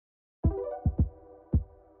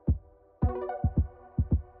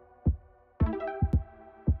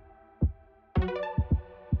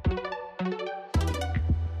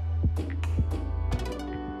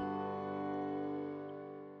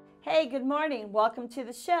Hey, good morning. Welcome to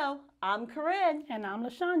the show. I'm Corinne. And I'm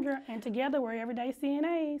LaShondra, and together we're everyday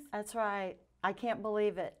CNAs. That's right. I can't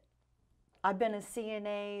believe it. I've been a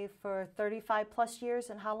CNA for 35 plus years,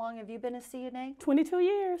 and how long have you been a CNA? 22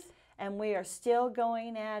 years. And we are still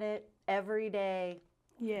going at it every day.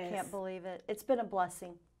 Yes. Can't believe it. It's been a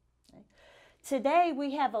blessing. Today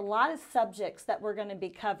we have a lot of subjects that we're going to be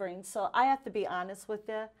covering, so I have to be honest with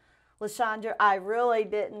you. LaShondra, I really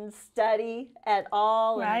didn't study at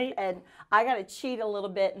all, Right. and I got to cheat a little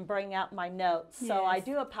bit and bring out my notes. So I Yes.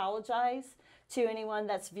 do apologize to anyone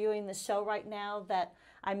that's viewing the show right now that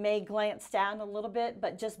I may glance down a little bit,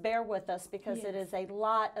 but just bear with us because it Yes. is a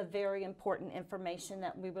lot of very important information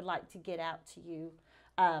that we would like to get out to you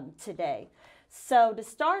today. So to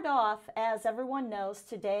start off, as everyone knows,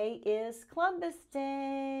 today is Columbus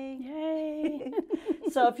Day. Yay.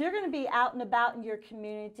 So if you're going to be out and about in your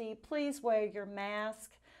community, please wear your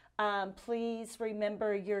mask. Please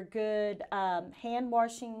remember your good hand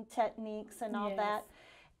washing techniques and all Yes. that.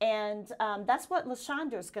 And that's what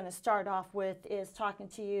LaShondra is going to start off with, is talking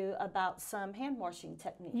to you about some hand washing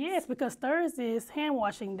techniques. Yes, because Thursday is hand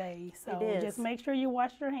washing day. So It is. just make sure you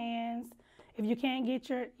wash your hands. If you can't get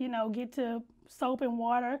get to soap and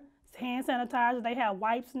water, hand sanitizer, they have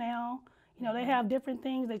wipes now. They have different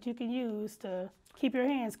things that you can use to keep your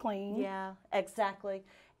hands clean. Yeah, exactly.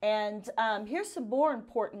 And here's some more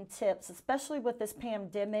important tips, especially with this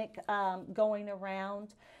pandemic going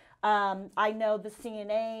around. I know the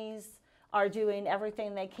CNAs are doing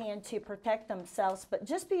everything they can to protect themselves, but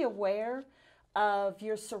just be aware of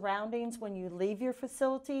your surroundings when you leave your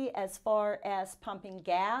facility as far as pumping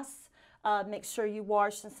gas. Make sure you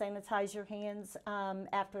wash and sanitize your hands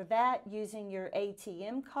after that, using your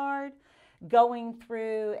ATM card, going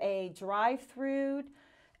through a drive-through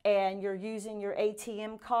and you're using your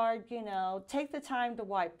ATM card, take the time to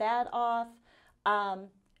wipe that off.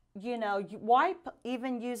 You wipe,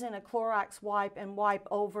 even using a Clorox wipe, and wipe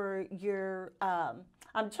over your,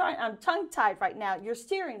 I'm tongue-tied right now, your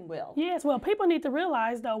steering wheel. Yes, well, people need to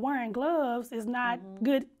realize, though, wearing gloves is not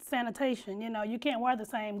good sanitation. You can't wear the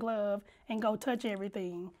same glove and go touch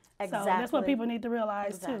everything. Exactly. So that's what people need to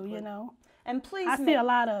realize, Exactly. too, And please I see a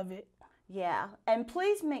lot of it. Yeah, and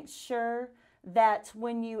please make sure that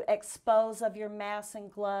when you expose of your masks and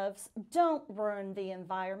gloves, don't ruin the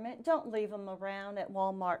environment. Don't leave them around at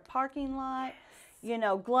Walmart parking lot.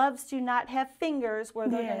 Gloves do not have fingers where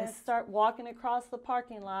they're going to start walking across the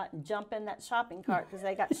parking lot and jump in that shopping cart because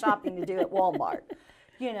they got shopping to do at Walmart.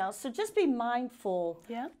 So just be mindful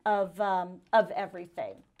of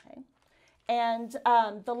everything. Okay? And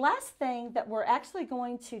the last thing that we're actually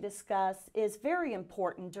going to discuss is very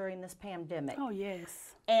important during this pandemic. Oh,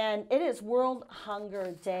 yes. And it is World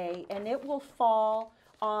Hunger Day, and it will fall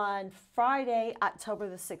on Friday, October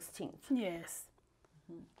the 16th. Yes.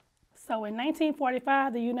 So in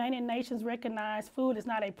 1945, the United Nations recognized food is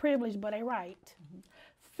not a privilege, but a right.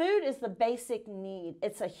 Food is the basic need.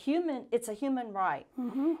 It's a human right.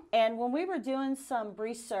 And when we were doing some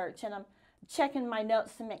research, and I'm checking my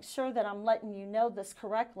notes to make sure that I'm letting you know this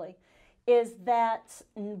correctly, is that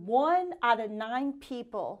 1 out of 9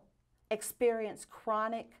 people experience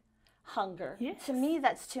chronic hunger. Yes. To me,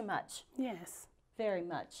 that's too much. Yes. Very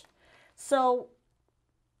much. So,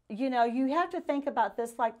 you have to think about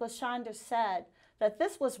this, like LaShondra said, that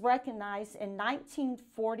this was recognized in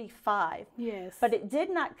 1945. Yes. But it did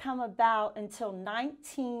not come about until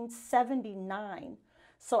 1979.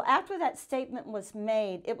 So after that statement was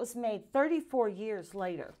made, it was made 34 years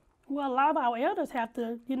later. Well, a lot of our elders have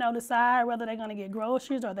to, decide whether they're going to get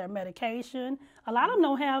groceries or their medication. A lot of them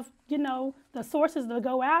don't have, the sources to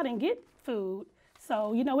go out and get food.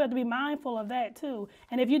 So, we have to be mindful of that too.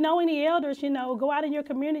 And if you know any elders, go out in your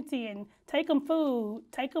community and take them food,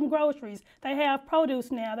 take them groceries. They have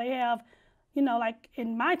produce now. They have, like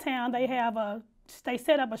in my town, they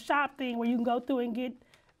set up a shop thing where you can go through and get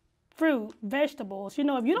fruit, vegetables.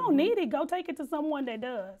 If you don't need it, go take it to someone that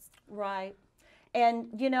does. Right.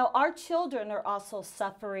 And, our children are also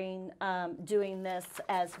suffering doing this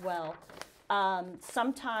as well.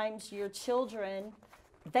 Sometimes your children,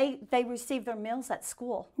 they receive their meals at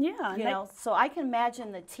school. Yeah. So I can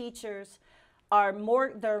imagine the teachers are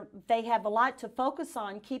they have a lot to focus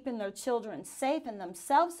on keeping their children safe and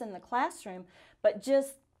themselves in the classroom. But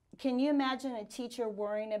can you imagine a teacher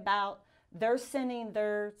worrying about they're sending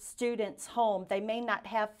their students home, they may not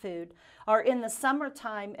have food, or in the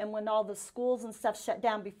summertime, and when all the schools and stuff shut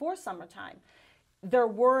down before summertime, they're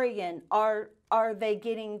worrying, are they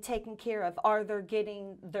getting taken care of? Are they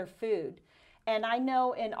getting their food? And I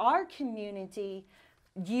know in our community,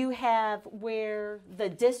 you have where the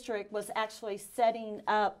district was actually setting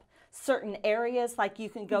up certain areas, like you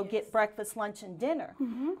can go Yes. get breakfast, lunch, and dinner.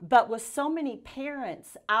 But with so many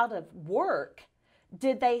parents out of work,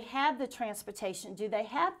 did they have the transportation? Do they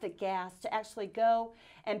have the gas to actually go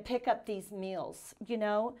and pick up these meals, you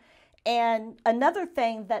know? And another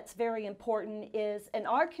thing that's very important is in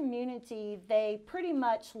our community, they pretty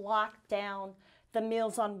much locked down the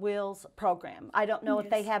Meals on Wheels program. I don't know if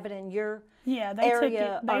they Yes. have it in your Yeah, they took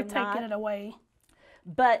area it. They've or taken not. it away.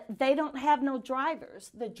 But they don't have no drivers.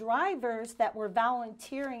 The drivers that were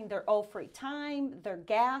volunteering their old free time, their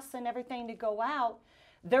gas and everything to go out,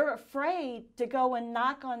 they're afraid to go and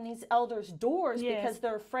knock on these elders' doors Yes. because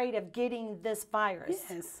they're afraid of getting this virus.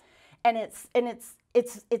 Yes. And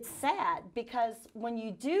it's sad because when you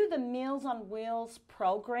do the Meals on Wheels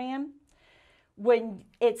program, when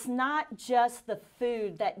it's not just the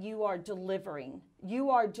food that you are delivering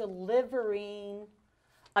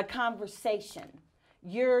a conversation.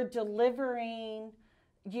 You're delivering,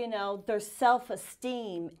 you know, their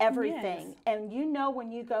self-esteem, everything. Yes. And you know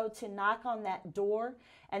when you go to knock on that door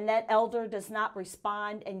and that elder does not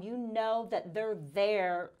respond, and you know that they're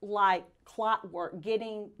there like clockwork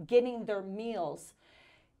getting their meals,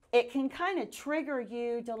 it can kind of trigger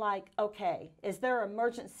you to like, okay, is there an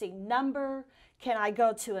emergency number? Can I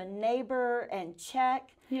go to a neighbor and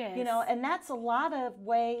check? Yes. You know, and that's a lot of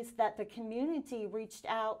ways that the community reached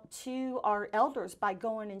out to our elders by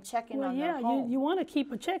going and checking Well, on yeah, their home. you want to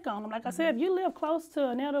keep a check on them. Like I said, if you live close to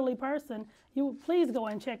an elderly person, you please go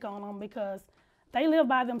and check on them because they live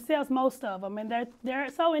by themselves, most of them, and they're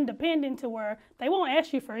so independent to where they won't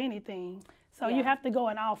ask you for anything. So Yeah. you have to go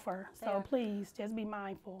and offer. So Yeah. please, just be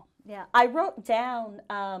mindful. Yeah, I wrote down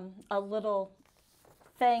a little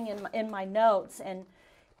thing in my notes, and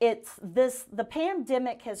it's this: the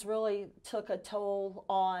pandemic has really took a toll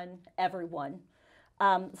on everyone.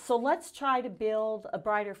 So let's try to build a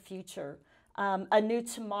brighter future, a new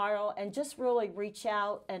tomorrow, and just really reach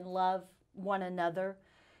out and love one another.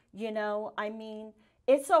 You know, I mean,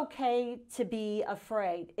 it's okay to be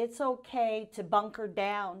afraid. It's okay to bunker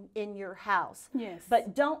down in your house. Yes.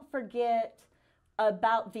 But don't forget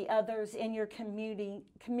about the others in your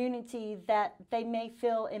community that they may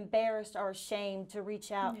feel embarrassed or ashamed to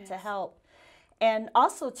reach out to Yes. help. And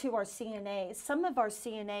also to our CNAs, some of our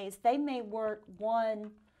CNAs, they may work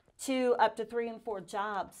 1, 2, up to 3 and 4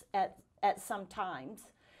 jobs at some times.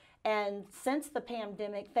 And since the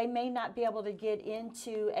pandemic, they may not be able to get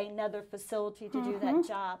into another facility to do that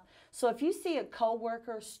job. So if you see a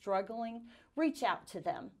coworker struggling, reach out to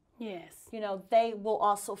them. Yes. You know, they will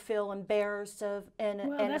also feel embarrassed and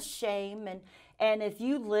that's- ashamed. And if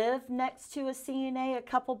you live next to a CNA a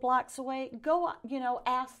couple blocks away, go, you know,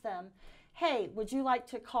 ask them, hey, would you like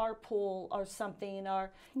to carpool or something?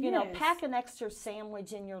 Or, you know, Yes. pack an extra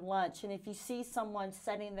sandwich in your lunch. And if you see someone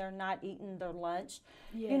sitting there not eating their lunch,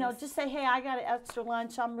 you know, Yes. just say, hey, I got an extra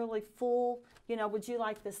lunch. I'm really full. You know, would you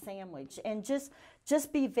like this sandwich? And just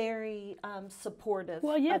be very supportive.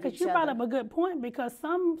 Well, yeah, of because each you brought other. up a good point because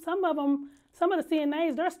some of them, some of the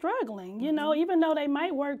CNAs, they're struggling. You know, even though they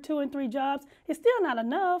might work 2 and 3 jobs, it's still not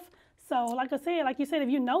enough. So, like you said, if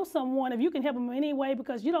you know someone, if you can help them in any way,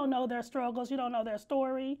 because you don't know their struggles, you don't know their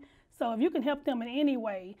story. So, if you can help them in any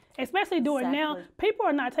way, especially during now, Exactly. people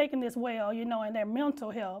are not taking this well, you know, in their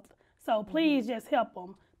mental health. So, please just help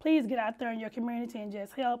them. Please get out there in your community and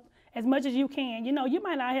just help as much as you can. You know, you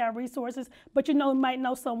might not have resources, but you might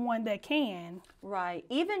know someone that can. Right.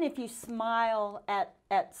 Even if you smile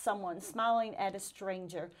at someone, smiling at a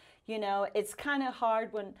stranger, you know, it's kind of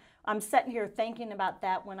hard when I'm sitting here thinking about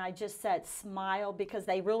that when I just said smile, because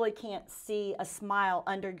they really can't see a smile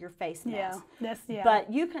under your face mask. Yeah.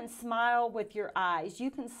 But you can smile with your eyes.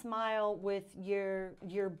 You can smile with your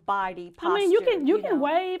body posture. I mean, you can know.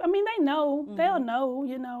 wave. I mean, they know. They'll know,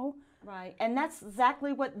 you know. Right, and that's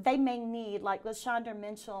exactly what they may need. Like LaShonda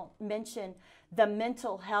mentioned the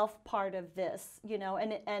mental health part of this, you know,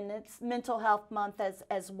 and it's Mental Health Month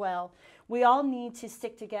as well. We all need to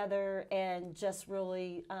stick together and just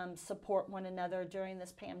really support one another during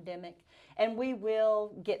this pandemic, and we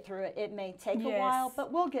will get through it. It may take a while,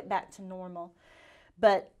 but we'll get back to normal.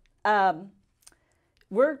 But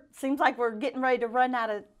seems like we're getting ready to run out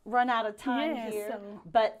of time here. So.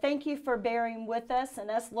 But thank you for bearing with us and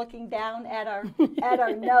us looking down at our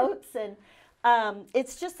notes, and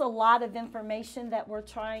it's just a lot of information that we're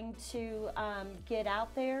trying to get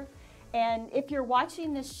out there. And if you're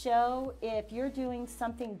watching this show, if you're doing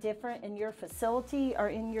something different in your facility or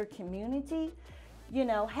in your community, you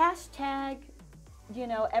know, hashtag, you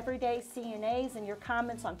know, Everyday CNAs in your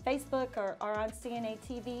comments on Facebook or on CNA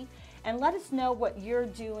TV, and let us know what you're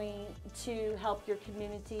doing to help your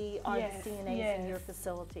community or the CNAs in your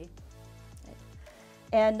facility.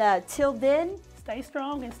 And till then, Stay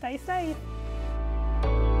strong and stay safe.